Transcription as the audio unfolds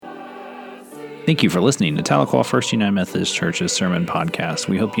Thank you for listening to Tahlequah First United Methodist Church's Sermon Podcast.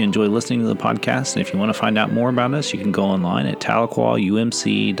 We hope you enjoy listening to the podcast, and if you want to find out more about us, you can go online at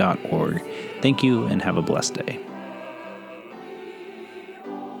tahlequahumc.org. Thank you, and have a blessed day.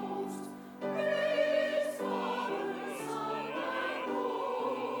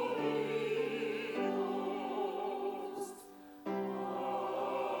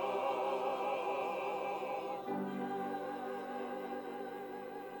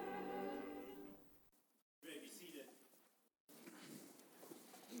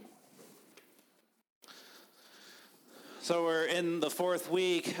 So we're in the fourth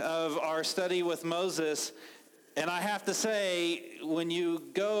week of our study with Moses, and I have to say, when you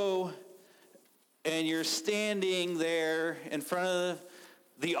go and you're standing there in front of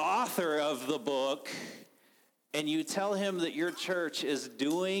the author of the book, and you tell him that your church is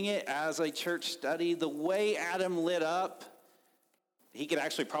doing it as a church study, the way Adam lit up, he could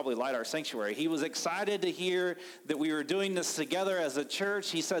actually probably light our sanctuary. He was excited to hear that we were doing this together as a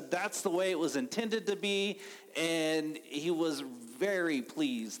church. He said that's the way it was intended to be, and he was very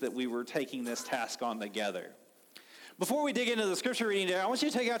pleased that we were taking this task on together. Before we dig into the scripture reading today, I want you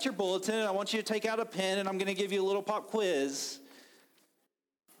to take out your bulletin, I want you to take out a pen, and I'm going to give you a little pop quiz.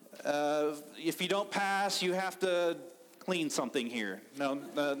 If you don't pass, you have to clean something here.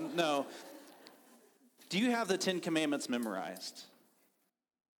 No. Do you have the Ten Commandments memorized?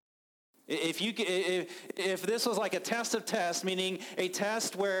 If this was like a test of tests, meaning a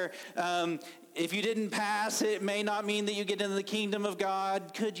test where if you didn't pass, it may not mean that you get into the kingdom of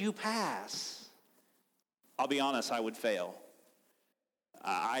God, could you pass? I'll be honest, I would fail.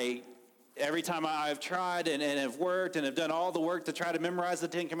 Every time I've tried and have worked and have done all the work to try to memorize the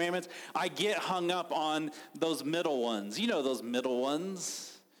Ten Commandments, I get hung up on those middle ones. You know those middle ones.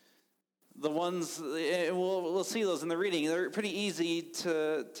 The ones, we'll see those in the reading. They're pretty easy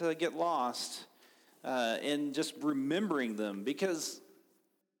to get lost in just remembering them because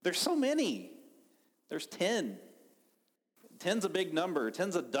there's so many. There's 10. 10's a big number.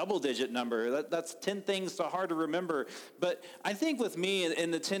 10's a double-digit number. That's 10 things so hard to remember. But I think with me in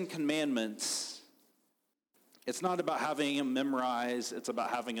the 10 Commandments, it's not about having them memorized. It's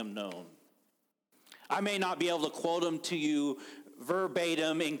about having them known. I may not be able to quote them to you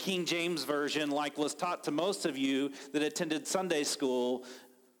verbatim in King James Version like was taught to most of you that attended Sunday school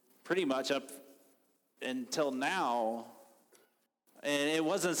pretty much up until now. And it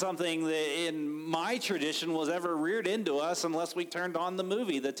wasn't something that in my tradition was ever reared into us unless we turned on the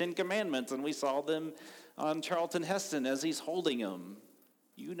movie, The Ten Commandments, and we saw them on Charlton Heston as he's holding them.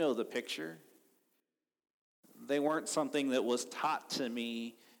 You know the picture. They weren't something that was taught to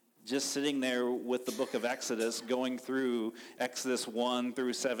me just sitting there with the book of Exodus, going through Exodus 1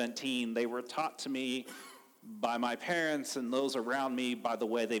 through 17. They were taught to me by my parents and those around me by the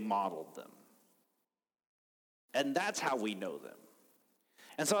way they modeled them. And that's how we know them.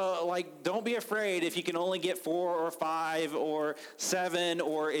 And so, don't be afraid if you can only get 4 or 5 or 7,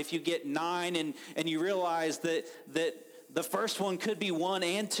 or if you get 9 and you realize that the first one could be 1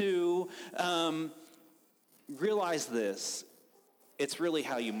 and 2. Realize this. It's really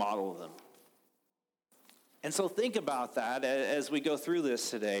how you model them. And so think about that as we go through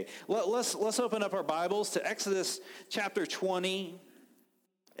this today. Let's open up our Bibles to Exodus chapter 20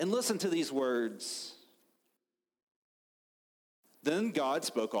 and listen to these words. Then God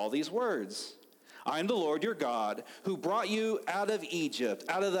spoke all these words. I am the Lord your God, who brought you out of Egypt,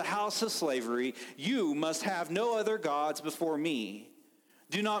 out of the house of slavery. You must have no other gods before me.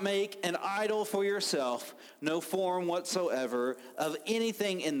 Do not make an idol for yourself, no form whatsoever of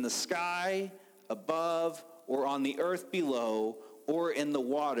anything in the sky, above, or on the earth below, or in the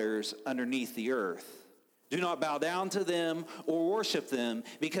waters underneath the earth. Do not bow down to them or worship them,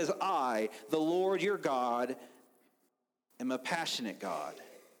 because I, the Lord your God, am a passionate God.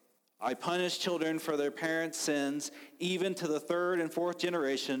 I punish children for their parents' sins, even to the 3rd and 4th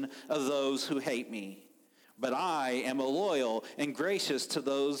generation of those who hate me. But I am loyal and gracious to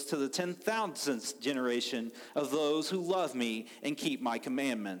those to the 10,000th generation of those who love me and keep my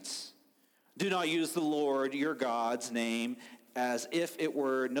commandments. Do not use the Lord your God's name as if it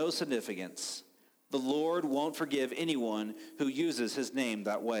were no significance. The Lord won't forgive anyone who uses his name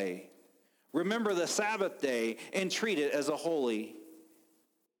that way. Remember the Sabbath day and treat it as a holy.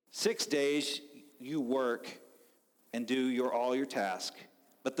 6 days you work and do all your task.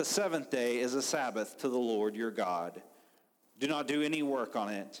 But the 7th day is a Sabbath to the Lord your God. Do not do any work on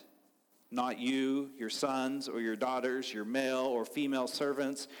it. Not you, your sons or your daughters, your male or female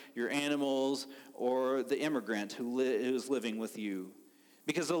servants, your animals, or the immigrant who is living with you.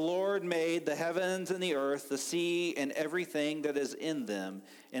 Because the Lord made the heavens and the earth, the sea, and everything that is in them,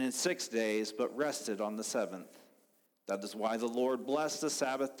 and in 6 days, but rested on the seventh. That is why the Lord blessed the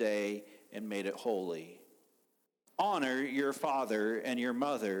Sabbath day and made it holy. Honor your father and your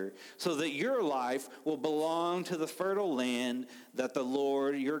mother, so that your life will belong to the fertile land that the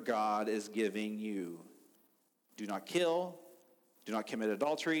Lord your God is giving you. Do not kill, do not commit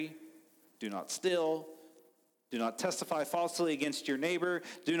adultery, do not steal, do not testify falsely against your neighbor,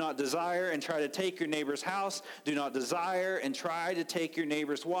 do not desire and try to take your neighbor's house, do not desire and try to take your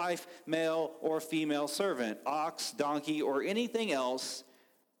neighbor's wife, male or female servant, ox, donkey, or anything else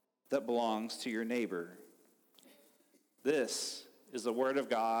that belongs to your neighbor. This is the word of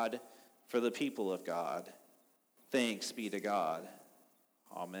God for the people of God. Thanks be to God.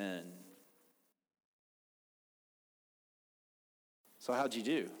 Amen. So how'd you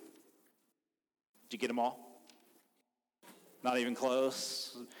do? Did you get them all? Not even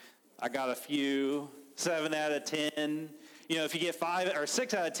close. I got a few. 7 out of 10. You know, if you get 5 or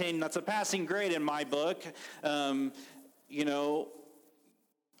 6 out of 10, that's a passing grade in my book. I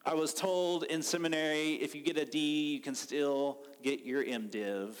was told in seminary, if you get a D, you can still get your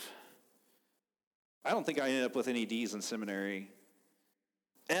MDiv. I don't think I ended up with any Ds in seminary.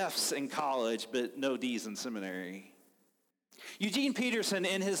 Fs in college, but no Ds in seminary. Eugene Peterson,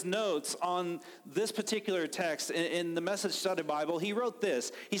 in his notes on this particular text in the Message Study Bible, he wrote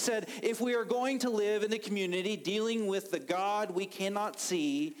this. He said, if we are going to live in a community, dealing with the God we cannot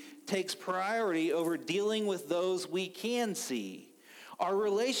see takes priority over dealing with those we can see. Our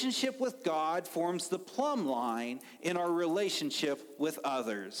relationship with God forms the plumb line in our relationship with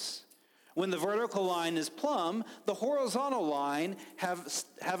others. When the vertical line is plumb, the horizontal line have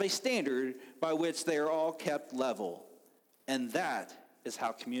a standard by which they are all kept level. And that is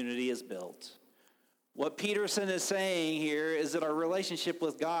how community is built. What Peterson is saying here is that our relationship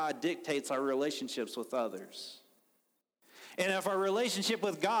with God dictates our relationships with others. And if our relationship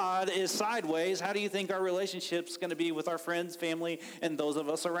with God is sideways, how do you think our relationship's going to be with our friends, family, and those of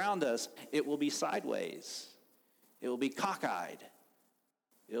us around us? It will be sideways. It will be cockeyed.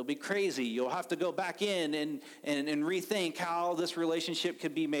 It'll be crazy. You'll have to go back in and rethink how this relationship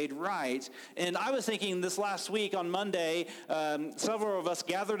could be made right. And I was thinking this last week on Monday, several of us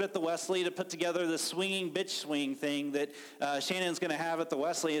gathered at the Wesley to put together this swinging bitch swing thing that Shannon's going to have at the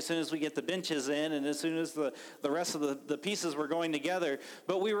Wesley as soon as we get the benches in and as soon as the rest of the pieces were going together.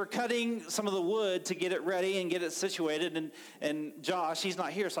 But we were cutting some of the wood to get it ready and get it situated. And Josh, he's not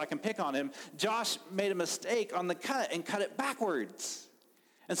here so I can pick on him. Josh made a mistake on the cut and cut it backwards.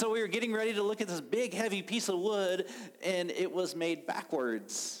 And so we were getting ready to look at this big, heavy piece of wood, and it was made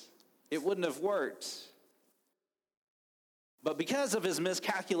backwards. It wouldn't have worked. But because of his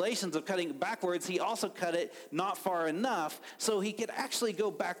miscalculations of cutting it backwards, he also cut it not far enough so he could actually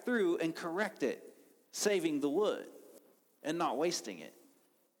go back through and correct it, saving the wood and not wasting it.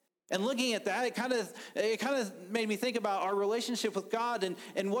 And looking at that, it kind of made me think about our relationship with God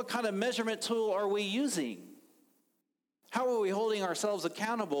and what kind of measurement tool are we using? How are we holding ourselves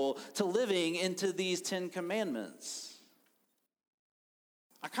accountable to living into these 10 commandments?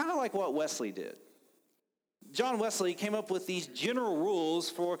 I kind of like what Wesley did. John Wesley came up with these general rules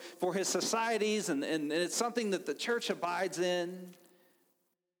for his societies, and it's something that the church abides in.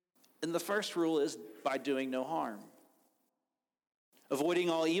 And the first rule is by doing no harm. Avoiding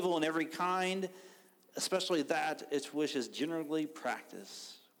all evil in every kind, especially that which is generally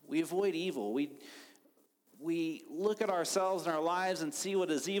practiced. We avoid evil. We look at ourselves and our lives and see what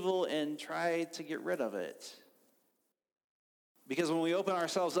is evil and try to get rid of it. Because when we open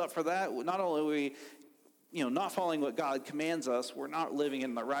ourselves up for that, not only are we not following what God commands us, we're not living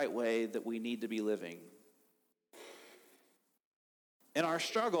in the right way that we need to be living. And our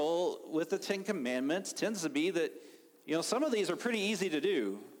struggle with the 10 Commandments tends to be that, some of these are pretty easy to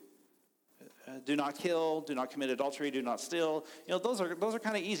do. Do not kill, do not commit adultery, do not steal. Those are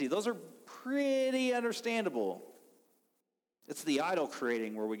kind of easy. Those are pretty understandable. It's the idol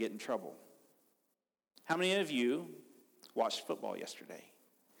creating where we get in trouble. How many of you watched football yesterday?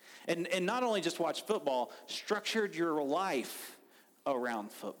 And not only just watched football, structured your life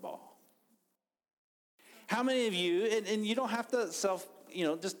around football. How many of you, and you don't have to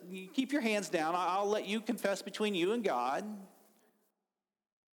just you keep your hands down. I'll let you confess between you and God.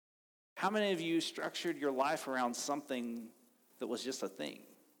 How many of you structured your life around something that was just a thing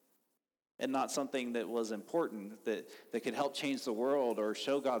and not something that was important, that could help change the world or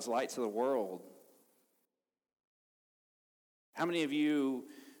show God's light to the world? How many of you,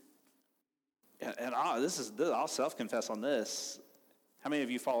 and I'll self-confess on this, how many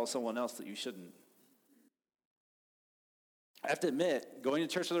of you follow someone else that you shouldn't? I have to admit, going to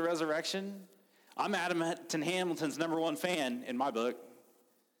Church of the Resurrection, I'm Adam Hamilton's number one fan in my book.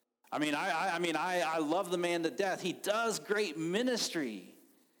 I love the man to death. He does great ministry.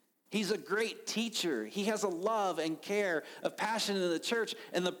 He's a great teacher. He has a love and care, of passion in the church.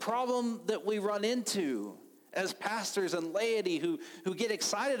 And the problem that we run into as pastors and laity who get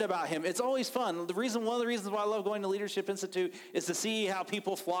excited about him, it's always fun. One of the reasons why I love going to Leadership Institute is to see how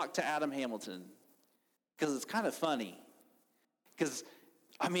people flock to Adam Hamilton. Because it's kind of funny. Because,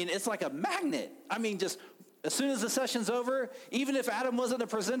 it's like a magnet. Just as soon as the session's over, even if Adam wasn't a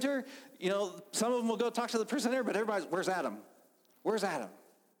presenter, some of them will go talk to the presenter, but everybody's, where's Adam? Where's Adam?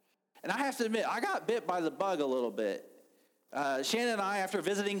 And I have to admit, I got bit by the bug a little bit. Shannon and I, after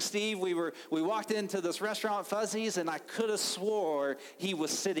visiting Steve, we walked into this restaurant, Fuzzy's, and I could have swore he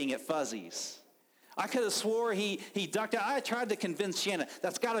was sitting at Fuzzy's. I could have swore he ducked out. I tried to convince Shannon,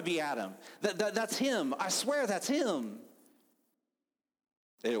 that's got to be Adam. That's him. I swear that's him.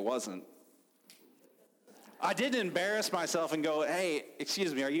 It wasn't. I didn't embarrass myself and go, hey,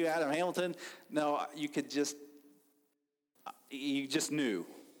 excuse me, are you Adam Hamilton? No, you just knew.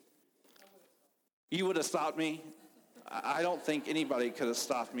 You would have stopped me. I don't think anybody could have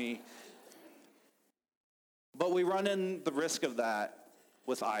stopped me. But we run in the risk of that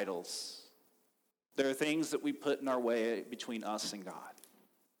with idols. There are things that we put in our way between us and God.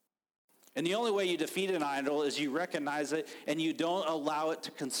 And the only way you defeat an idol is you recognize it and you don't allow it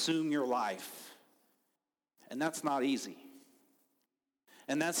to consume your life. And that's not easy.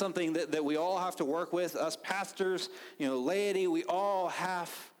 And that's something that we all have to work with. Us pastors, laity, we all have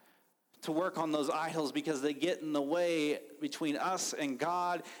to work on those idols because they get in the way between us and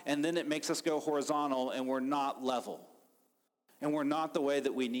God, and then it makes us go horizontal and we're not level. And we're not the way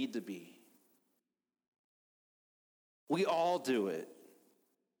that we need to be. We all do it.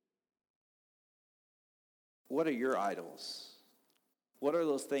 What are your idols? What are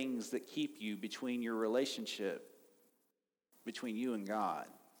those things that keep you between your relationship, between you and God?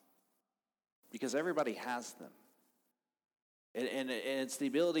 Because everybody has them. And it's the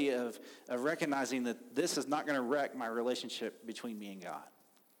ability of recognizing that this is not going to wreck my relationship between me and God.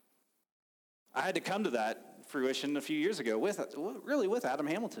 I had to come to that fruition a few years ago with Adam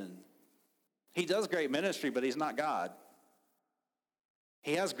Hamilton. He does great ministry, but he's not God.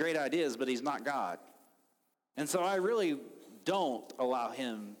 He has great ideas, but he's not God. And so I really don't allow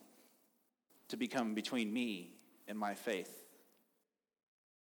him to become between me and my faith.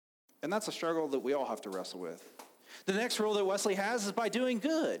 And that's a struggle that we all have to wrestle with. The next rule that Wesley has is by doing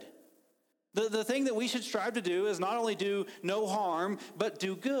good. The thing that we should strive to do is not only do no harm, but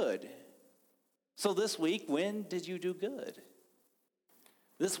do good. So this week, when did you do good?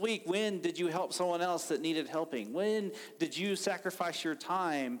 This week, when did you help someone else that needed helping? When did you sacrifice your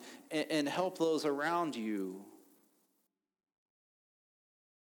time and help those around you?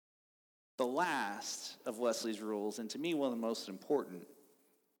 The last of Wesley's rules, and to me one of the most important,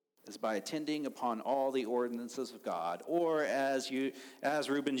 is by attending upon all the ordinances of God, or as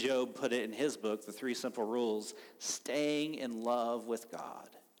Reuben Job put it in his book, The 3 Simple Rules, staying in love with God.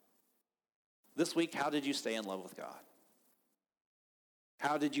 This week, how did you stay in love with God?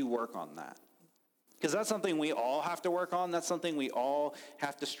 How did you work on that? Because that's something we all have to work on. That's something we all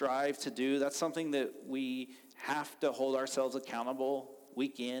have to strive to do. That's something that we have to hold ourselves accountable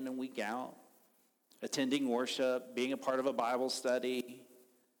week in and week out. Attending worship, being a part of a Bible study,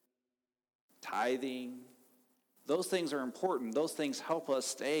 tithing. Those things are important. Those things help us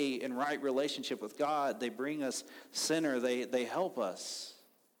stay in right relationship with God. They bring us center. They help us.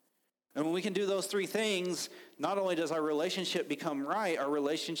 And when we can do those 3 things, not only does our relationship become right, our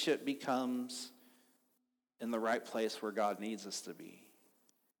relationship becomes in the right place where God needs us to be.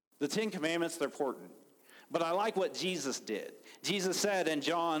 The 10 Commandments, they're important. But I like what Jesus did. Jesus said in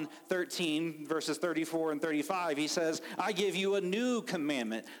John 13, verses 34 and 35, he says, I give you a new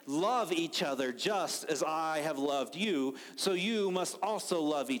commandment. Love each other just as I have loved you, so you must also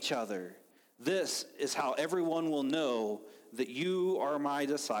love each other. This is how everyone will know that you are my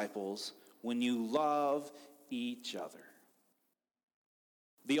disciples, when you love each other.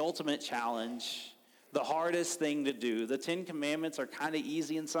 The ultimate challenge, the hardest thing to do. The 10 Commandments are kind of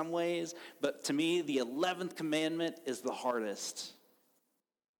easy in some ways, but to me, the 11th commandment is the hardest.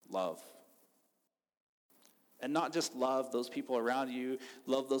 Love. And not just love those people around you.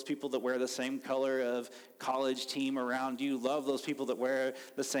 Love those people that wear the same color of college team around you. Love those people that wear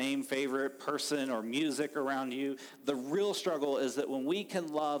the same favorite person or music around you. The real struggle is that when we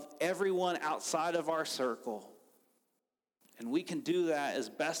can love everyone outside of our circle, and we can do that as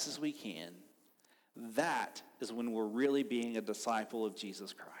best as we can, that is when we're really being a disciple of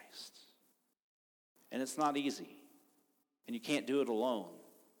Jesus Christ. And it's not easy. And you can't do it alone.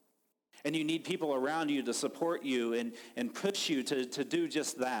 And you need people around you to support you and push you to do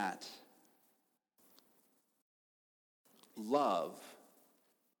just that. Love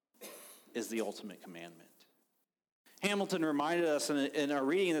is the ultimate commandment. Hamilton reminded us in our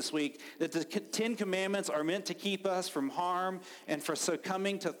reading this week that the 10 commandments are meant to keep us from harm and for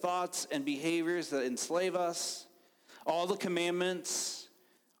succumbing to thoughts and behaviors that enslave us. All the commandments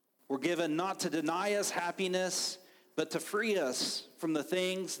were given not to deny us happiness, but to free us from the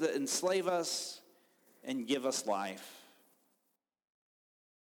things that enslave us and give us life.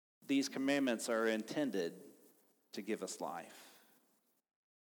 These commandments are intended to give us life.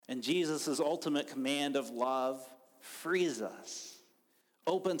 And Jesus' ultimate command of love frees us,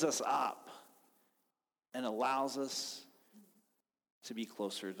 opens us up, and allows us to be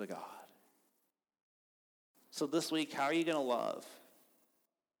closer to God. So this week, how are you going to love?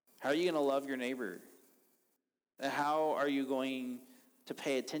 How are you going to love your neighbor? And how are you going to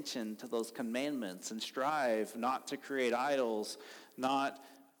pay attention to those commandments and strive not to create idols, not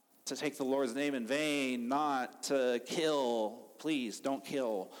to take the Lord's name in vain, not to kill? Please don't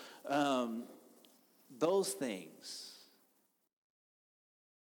kill. Those things.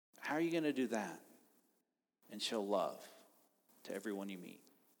 How are you going to do that and show love to everyone you meet?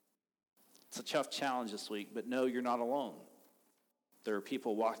 It's a tough challenge this week, but no, you're not alone. There are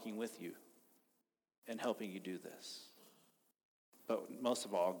people walking with you and helping you do this. But most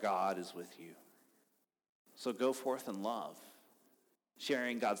of all, God is with you. So go forth in love,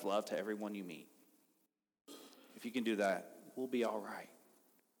 sharing God's love to everyone you meet. If you can do that, we'll be all right.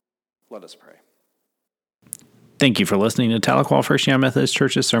 Let us pray. Thank you for listening to Tahlequah First United Methodist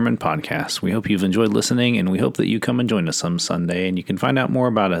Church's Sermon Podcast. We hope you've enjoyed listening, and we hope that you come and join us some Sunday. And you can find out more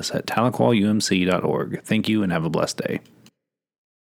about us at tahlequahumc.org. Thank you, and have a blessed day.